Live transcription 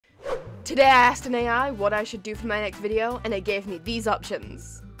Today I asked an AI what I should do for my next video, and it gave me these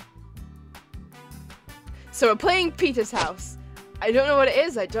options. So we're playing Peter's House. I don't know what it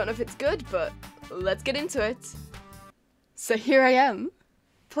is, I don't know if it's good, but let's get into it. So here I am,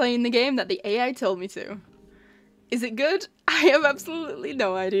 playing the game that the AI told me to. Is it good? I have absolutely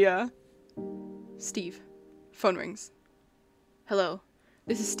no idea. Steve. Phone rings. Hello,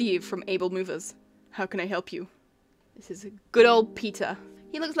 this is Steve from Able Movers. How can I help you? This is good old Peter.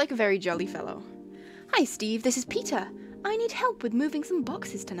 He looks like a very jolly fellow. Hi Steve, this is Peter. I need help with moving some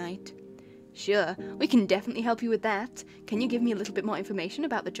boxes tonight. Sure, we can definitely help you with that. Can you give me a little bit more information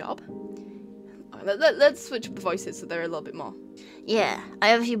about the job? Let's switch up the voices so they're a little bit more. Yeah, I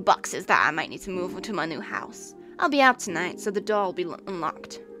have a few boxes that I might need to move to my new house. I'll be out tonight, so the door will be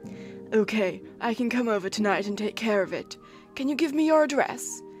unlocked. Okay, I can come over tonight and take care of it. Can you give me your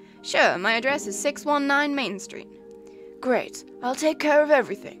address? Sure, my address is 619 Main Street. Great, I'll take care of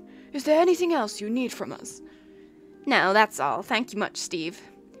everything. Is there anything else you need from us? No, that's all. Thank you much, Steve.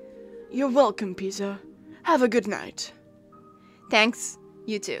 You're welcome, Peter. Have a good night. Thanks.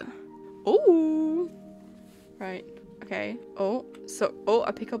 You too. Oh. Right. Okay. Oh,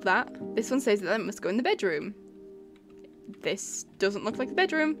 I pick up that. This one says that I must go in the bedroom. This doesn't look like the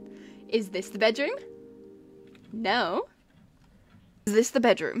bedroom. Is this the bedroom? No. Is this the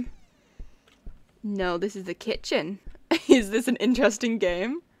bedroom? No, this is the kitchen. Is this an interesting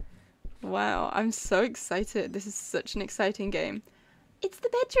game? Wow, I'm so excited. This is such an exciting game. It's the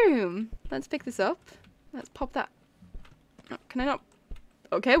bedroom. Let's pick this up. Let's pop that. Oh, can I not?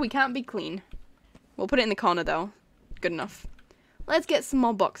 Okay, we can't be clean. We'll put it in the corner though. Good enough. Let's get some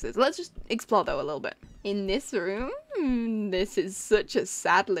more boxes. Let's just explore though a little bit. In this room, this is such a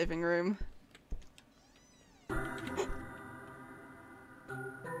sad living room.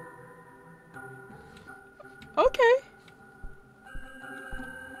 Okay.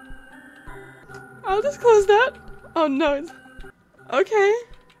 I'll just close that. Oh no. Okay.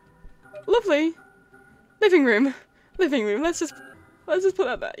 Lovely. Living room. Living room. Let's just put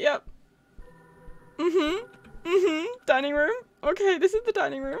that there. Yep. Dining room. Okay, this is the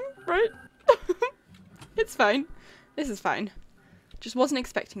dining room, right? It's fine. This is fine. Just wasn't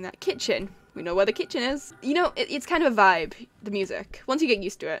expecting that. Kitchen. We know where the kitchen is. You know, it's kind of a vibe, the music. Once you get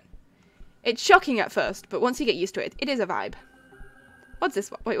used to it. It's shocking at first, but once you get used to it, it is a vibe. What's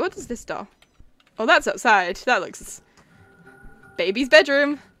this? Wait, what is this door? Oh, that's outside. That looks... Baby's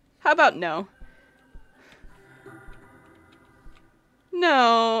bedroom. How about no?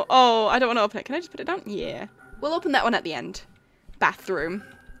 No. Oh, I don't want to open it. Can I just put it down? Yeah. We'll open that one at the end. Bathroom.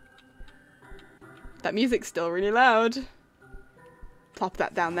 That music's still really loud. Plop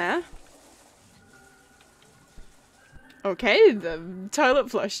that down there. Okay, the toilet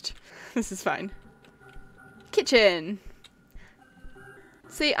flushed. This is fine. Kitchen.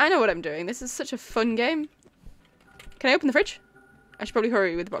 See, I know what I'm doing. This is such a fun game. Can I open the fridge? I should probably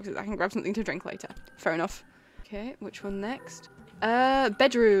hurry with the boxes. I can grab something to drink later. Fair enough. Okay, which one next?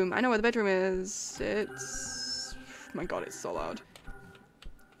 Bedroom. I know where the bedroom is. It's... Oh my god, it's so loud.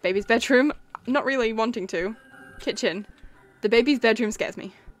 Baby's bedroom. Not really wanting to. Kitchen. The baby's bedroom scares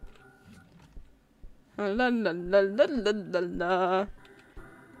me. La la la la la la la.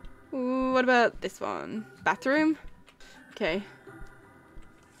 Ooh, what about this one? Bathroom? Okay.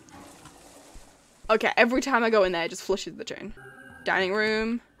 Okay, every time I go in there, it just flushes the drain. Dining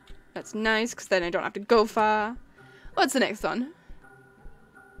room. That's nice, because then I don't have to go far. What's the next one?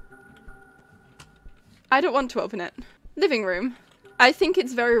 I don't want to open it. Living room. I think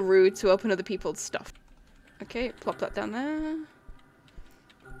it's very rude to open other people's stuff. Okay, plop that down there.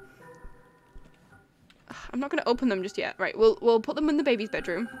 I'm not going to open them just yet. Right, we'll put them in the baby's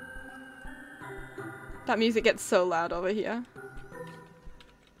bedroom. That music gets so loud over here.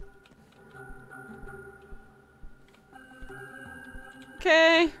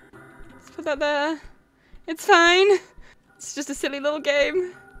 Okay, let's put that there. It's fine. It's just a silly little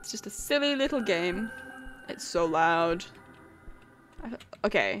game. It's just a silly little game. It's so loud.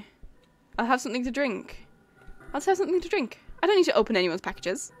 Okay, I'll have something to drink. Let's have something to drink. I don't need to open anyone's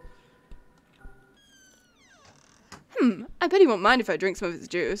packages. I bet he won't mind if I drink some of his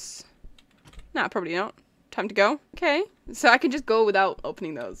juice. Nah, probably not. Time to go. Okay, so I can just go without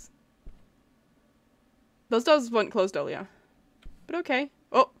opening those. Those doors weren't closed earlier. But okay.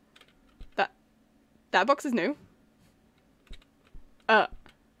 Oh, that box is new. I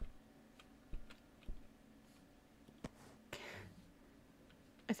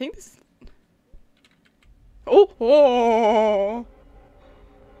think this. Oh.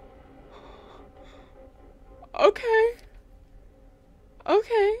 Okay.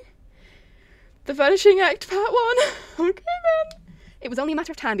 Okay. The Vanishing Act Part 1. Okay then. It was only a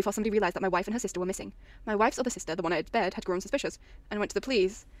matter of time before somebody realised that my wife and her sister were missing. My wife's other sister, the one at bed, had grown suspicious, and went to the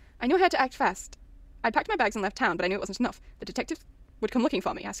police. I knew I had to act fast. I packed my bags and left town, but I knew it wasn't enough. The detectives would come looking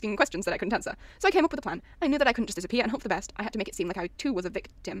for me, asking questions that I couldn't answer. So I came up with a plan. I knew that I couldn't just disappear and hope for the best. I had to make it seem like I too was a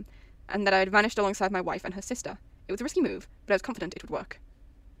victim, and that I had vanished alongside my wife and her sister. It was a risky move, but I was confident it would work.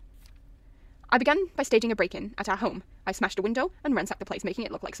 I began by staging a break-in at our home. I smashed a window and ransacked the place, making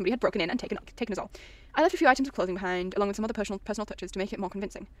it look like somebody had broken in and taken us all. I left a few items of clothing behind, along with some other personal touches to make it more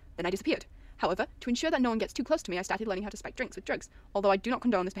convincing. Then I disappeared. However, to ensure that no one gets too close to me, I started learning how to spike drinks with drugs, although I do not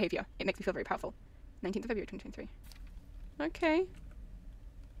condone this behaviour. It makes me feel very powerful. 19th of February 2023. Okay.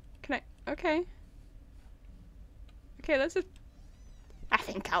 Okay, let's just... I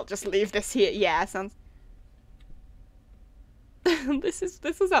think I'll just leave this here. Yeah, sounds...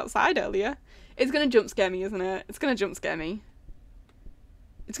 This was outside earlier. It's gonna jump scare me, isn't it? It's gonna jump scare me.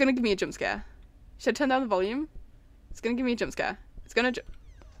 It's gonna give me a jump scare. Should I turn down the volume? It's gonna give me a jump scare. It's gonna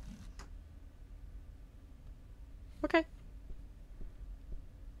Okay.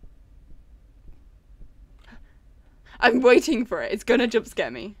 I'm waiting for it. It's gonna jump scare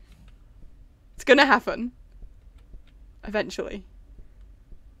me. It's gonna happen. Eventually.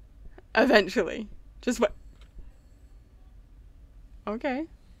 Just wait. Okay.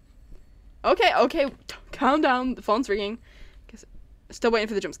 Calm down. The phone's ringing. Still waiting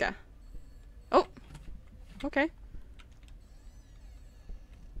for the jump scare. Oh. Okay.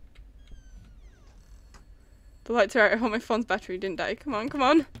 The lights are out. I hope my phone's battery didn't die. Come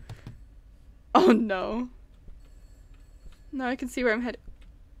on. Oh no. Now I can see where I'm headed.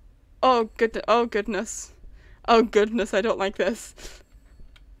 Oh goodness. I don't like this.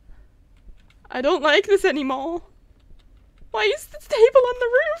 I don't like this anymore. Why is the table on the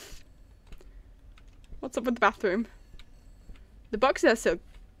roof? What's up with the bathroom? The boxes are still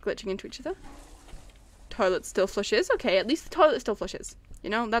glitching into each other. Toilet still flushes. Okay, at least the toilet still flushes. You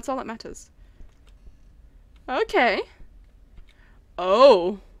know, that's all that matters. Okay.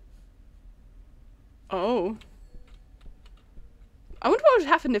 Oh. I wonder what would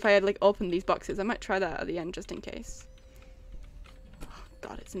happen if I had, like, opened these boxes. I might try that at the end, just in case. Oh,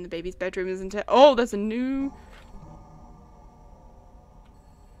 God, it's in the baby's bedroom, isn't it? Oh, there's a new...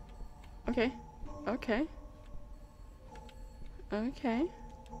 Okay.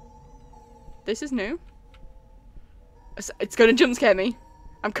 This is new. It's gonna jump scare me.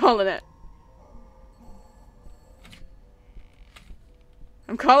 I'm calling it.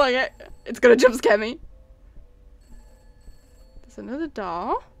 It's gonna jump scare me. There's another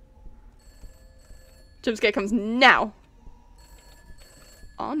door. Jump scare comes now.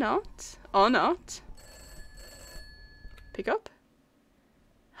 Or not. Pick up.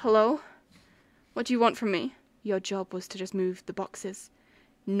 Hello? What do you want from me? Your job was to just move the boxes,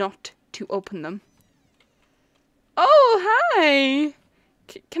 not to open them. Oh, hi!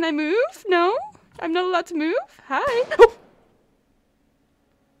 Can I move? No? I'm not allowed to move? Hi!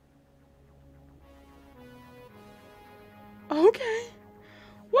 Okay.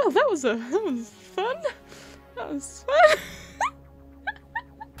 Well, that was fun.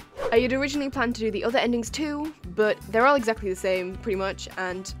 I had originally planned to do the other endings too, but they're all exactly the same, pretty much,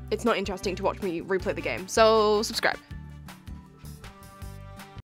 and it's not interesting to watch me replay the game, so subscribe.